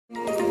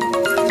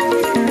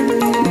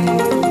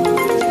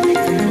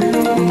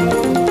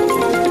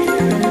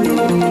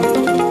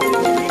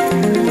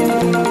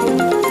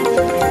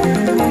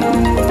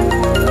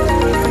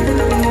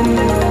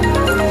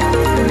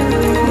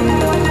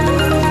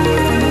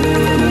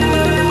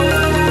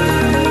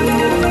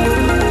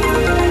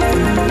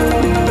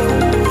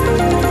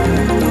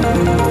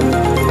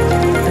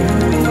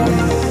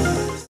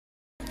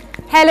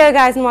Hello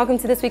guys and welcome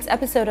to this week's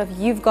episode of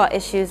You've Got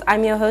Issues.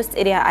 I'm your host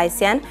Idia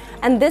Aisien,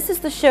 and this is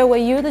the show where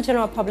you, the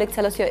general public,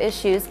 tell us your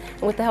issues,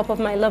 and with the help of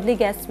my lovely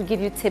guests we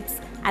give you tips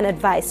and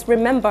advice.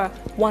 Remember,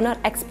 we're not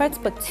experts,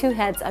 but two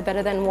heads are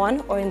better than one,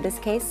 or in this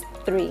case,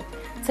 three.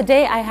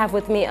 Today I have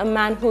with me a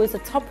man who is a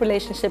top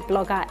relationship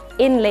blogger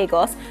in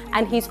Lagos,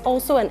 and he's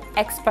also an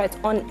expert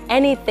on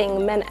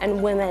anything men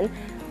and women.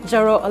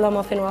 Joro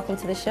Olumofin, welcome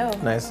to the show.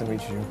 Nice to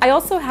meet you. I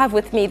also have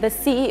with me the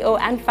CEO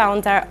and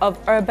founder of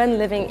Urban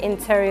Living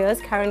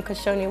Interiors,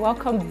 Koshoni.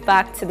 Welcome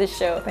back to the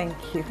show. Thank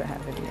you for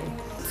having me.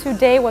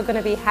 Today we're going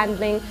to be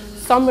handling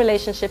some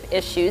relationship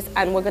issues,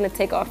 and we're going to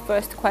take our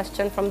first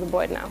question from the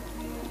board now.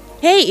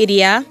 Hey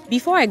Idia,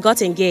 before I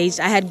got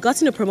engaged, I had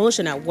gotten a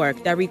promotion at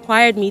work that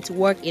required me to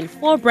work in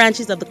 4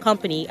 branches of the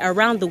company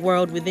around the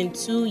world within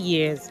 2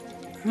 years.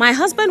 My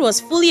husband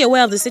was fully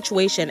aware of the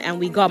situation and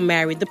we got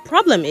married. The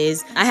problem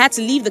is, I had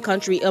to leave the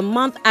country a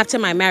month after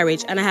my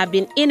marriage and I have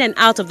been in and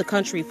out of the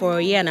country for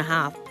a year and a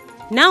half.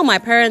 Now my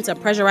parents are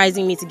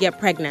pressurizing me to get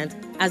pregnant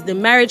as the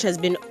marriage has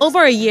been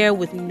over a year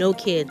with no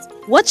kids.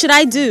 What should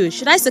I do?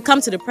 Should I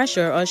succumb to the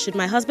pressure or should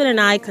my husband and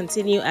I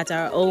continue at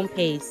our own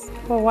pace?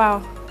 Oh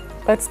wow.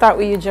 Let's start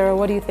with you, Joro.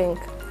 What do you think?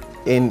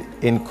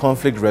 In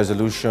conflict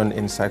resolution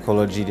in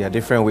psychology, there are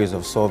different ways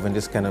of solving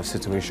this kind of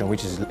situation,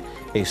 which is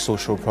a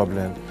social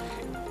problem.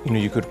 You know,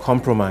 you could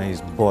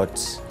compromise,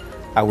 but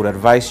I would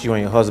advise you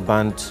and your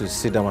husband to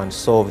sit down and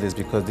solve this,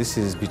 because this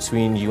is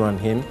between you and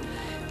him.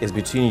 It's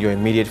between your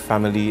immediate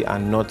family,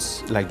 and not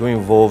like, don't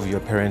involve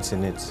your parents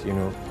in it, you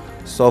know.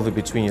 Solve it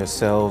between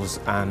yourselves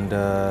and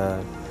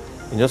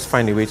just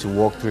find a way to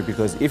walk through it,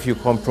 because if you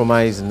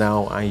compromise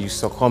now and you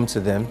succumb to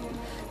them,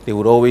 they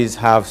would always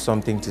have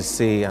something to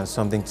say,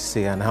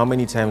 and how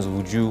many times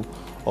would you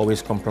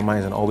always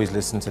compromise and always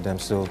listen to them?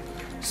 So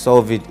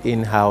solve it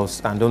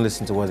in-house and don't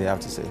listen to what they have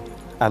to say.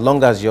 As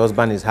long as your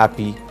husband is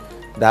happy,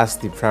 that's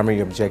the primary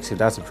objective,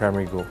 that's the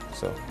primary goal.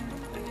 So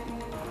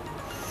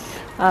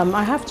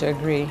I have to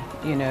agree,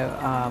 you know,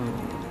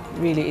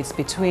 really it's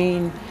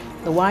between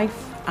the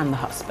wife and the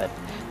husband.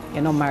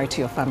 You're not married to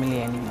your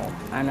family anymore.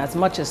 And as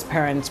much as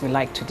parents we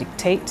like to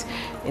dictate,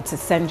 it's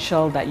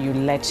essential that you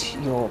let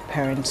your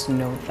parents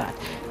know that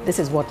this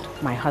is what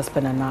my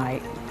husband and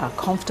I are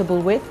comfortable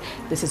with,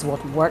 this is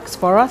what works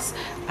for us,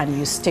 and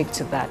you stick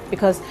to that.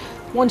 Because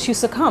once you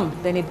succumb,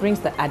 then it brings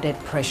the added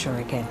pressure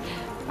again.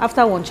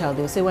 After one child,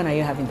 they'll say, when are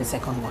you having the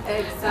second one?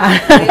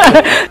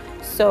 Exactly.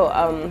 So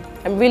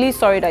I'm really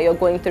sorry that you're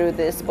going through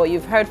this, but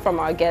you've heard from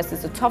our guests,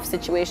 it's a tough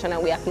situation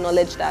and we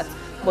acknowledge that.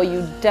 But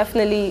you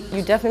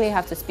definitely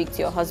have to speak to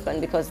your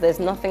husband, because there's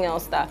nothing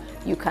else that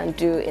you can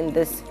do in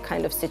this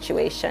kind of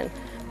situation.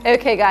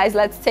 Okay guys,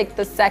 let's take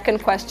the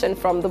second question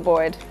from the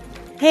board.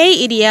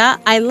 Hey Idia,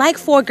 I like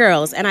 4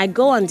 girls and I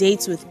go on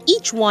dates with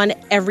each one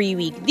every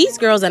week. These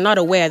girls are not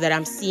aware that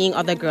I'm seeing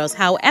other girls.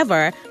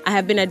 However, I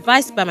have been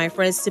advised by my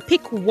friends to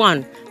pick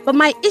one. But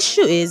my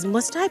issue is,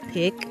 must I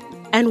pick?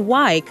 And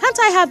why? Can't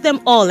I have them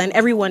all and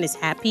everyone is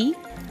happy?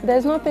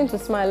 There's nothing to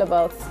smile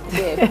about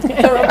here.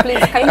 Joro,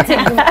 please,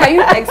 can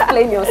you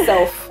explain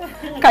yourself?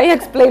 Can you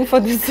explain for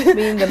this?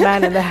 Being the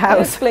man in the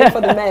house. Explain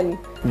for the men.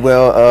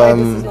 well,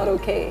 why this is not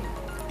okay.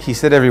 he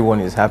said everyone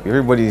is happy.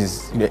 Everybody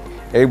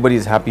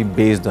is happy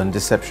based on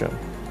deception,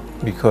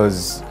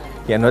 because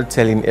you're not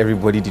telling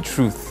everybody the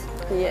truth.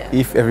 Yeah.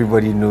 If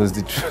everybody knows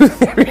the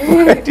truth,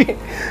 everybody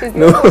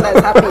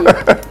that's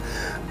happy.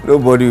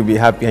 Nobody will be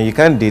happy, and you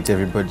can't date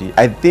everybody.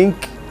 I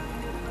think,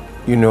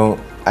 you know,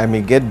 I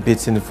may get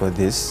bitten for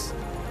this.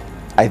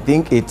 I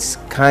think it's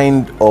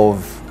kind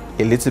of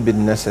a little bit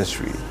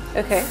necessary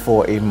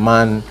for a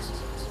man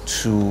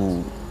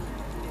to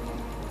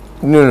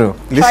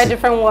try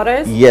different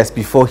waters. Yes,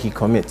 before he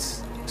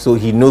commits, so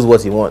he knows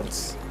what he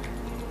wants.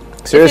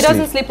 Seriously. If he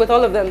doesn't sleep with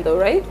all of them though,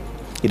 right?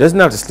 He doesn't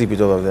have to sleep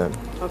with all of them.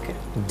 Okay.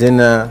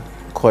 Dinner,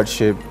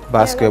 courtship,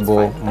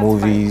 basketball, that's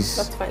movies.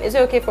 That's fine. Is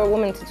it okay for a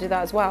woman to do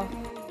that as well?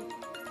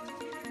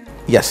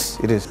 Yes,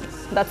 it is.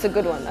 That's a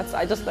good one.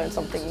 I just learned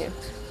something new.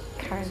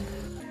 Karen.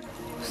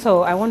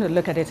 So I want to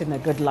look at it in a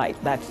good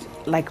light, that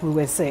like we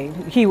were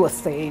saying, he was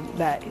saying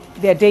that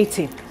they're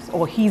dating,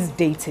 or he's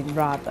dating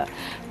rather.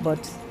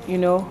 But you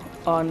know,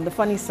 on the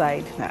funny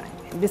side,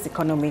 in this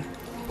economy,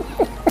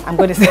 I'm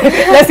going to say,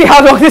 let's see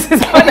how long this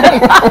is going to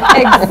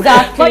last.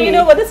 Exactly. But you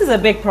know what, this is a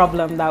big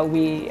problem that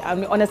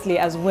honestly,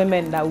 as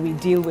women, that we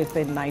deal with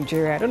in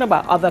Nigeria. I don't know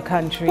about other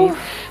countries,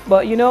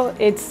 but you know,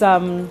 it's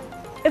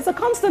a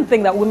constant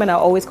thing that women are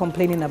always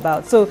complaining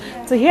about. So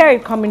to hear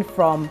it coming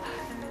from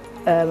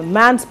a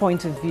man's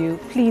point of view,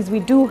 please, we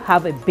do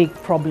have a big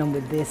problem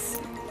with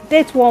this.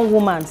 Date one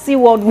woman, see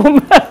one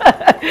woman.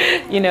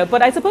 You know,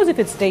 but I suppose if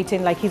it's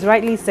dating, like he's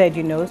rightly said,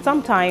 you know,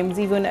 sometimes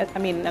even, I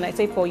mean, and I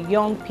say for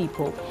young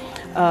people,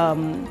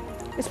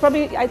 it's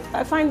probably,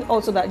 I find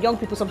also that young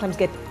people sometimes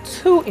get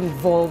too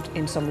involved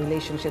in some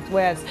relationships,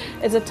 whereas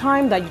it's a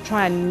time that you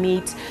try and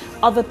meet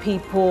other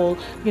people,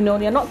 you know,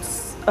 you're not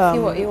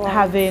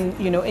having,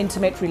 you know,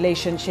 intimate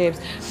relationships,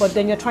 but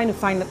then you're trying to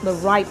find the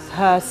right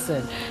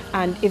person.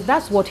 And if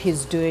that's what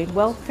he's doing,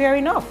 well, fair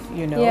enough,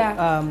 you know,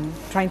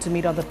 trying to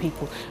meet other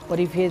people. But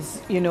if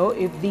his, you know,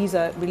 if these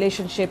are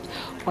relationships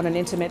on an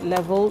intimate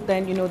level,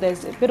 then, you know,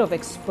 there's a bit of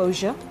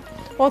exposure.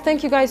 Well,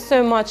 thank you guys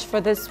so much for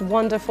this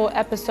wonderful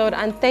episode,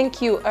 and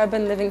thank you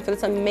Urban Living for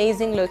this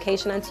amazing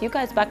location, and to you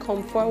guys back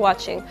home for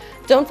watching.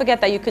 Don't forget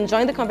that you can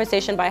join the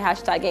conversation by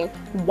hashtagging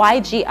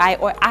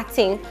YGI or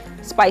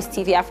 @Spice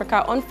TV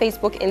Africa on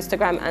Facebook,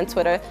 Instagram and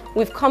Twitter.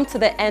 We've come to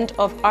the end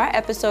of our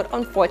episode,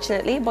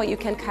 unfortunately, but you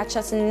can catch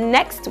us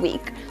next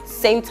week,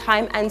 same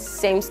time and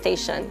same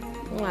station.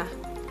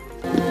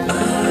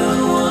 Mwah.